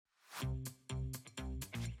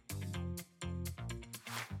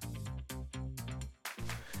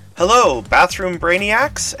Hello, Bathroom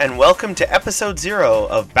Brainiacs, and welcome to episode 0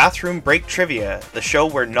 of Bathroom Break Trivia, the show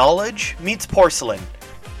where knowledge meets porcelain.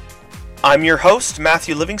 I'm your host,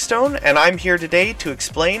 Matthew Livingstone, and I'm here today to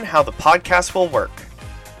explain how the podcast will work.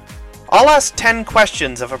 I'll ask 10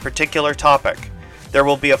 questions of a particular topic. There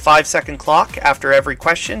will be a 5-second clock after every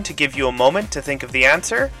question to give you a moment to think of the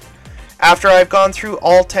answer. After I've gone through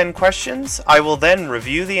all 10 questions, I will then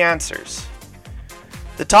review the answers.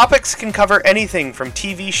 The topics can cover anything from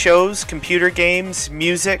TV shows, computer games,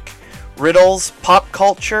 music, riddles, pop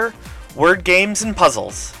culture, word games, and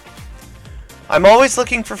puzzles. I'm always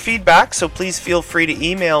looking for feedback, so please feel free to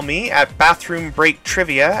email me at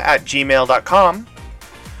bathroombreaktrivia@gmail.com.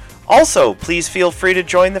 Also, please feel free to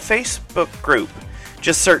join the Facebook group.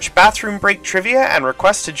 Just search Bathroom Break Trivia and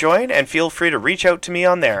request to join, and feel free to reach out to me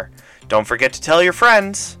on there. Don't forget to tell your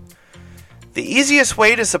friends. The easiest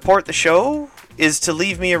way to support the show is to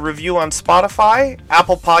leave me a review on Spotify,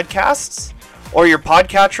 Apple Podcasts, or your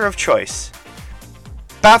podcatcher of choice.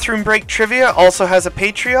 Bathroom Break Trivia also has a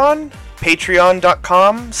Patreon,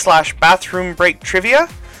 patreon.com/bathroombreaktrivia.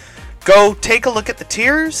 Go take a look at the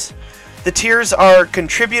tiers. The tiers are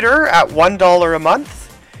contributor at $1 a month,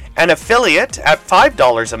 an affiliate at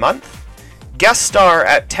 $5 a month, guest star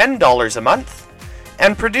at $10 a month,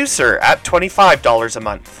 and producer at $25 a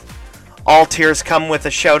month. All tiers come with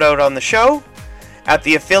a shout out on the show. At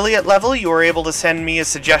the affiliate level, you are able to send me a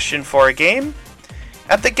suggestion for a game.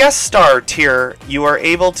 At the guest star tier, you are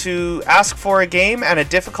able to ask for a game and a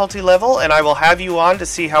difficulty level, and I will have you on to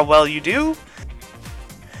see how well you do.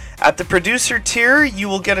 At the producer tier, you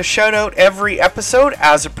will get a shout out every episode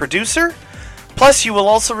as a producer. Plus, you will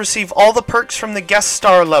also receive all the perks from the guest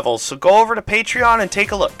star level, so go over to Patreon and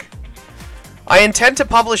take a look. I intend to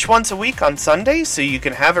publish once a week on Sunday, so you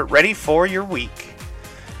can have it ready for your week.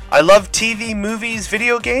 I love TV, movies,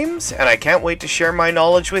 video games, and I can't wait to share my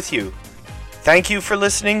knowledge with you. Thank you for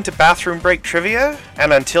listening to Bathroom Break Trivia,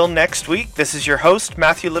 and until next week, this is your host,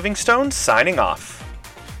 Matthew Livingstone, signing off.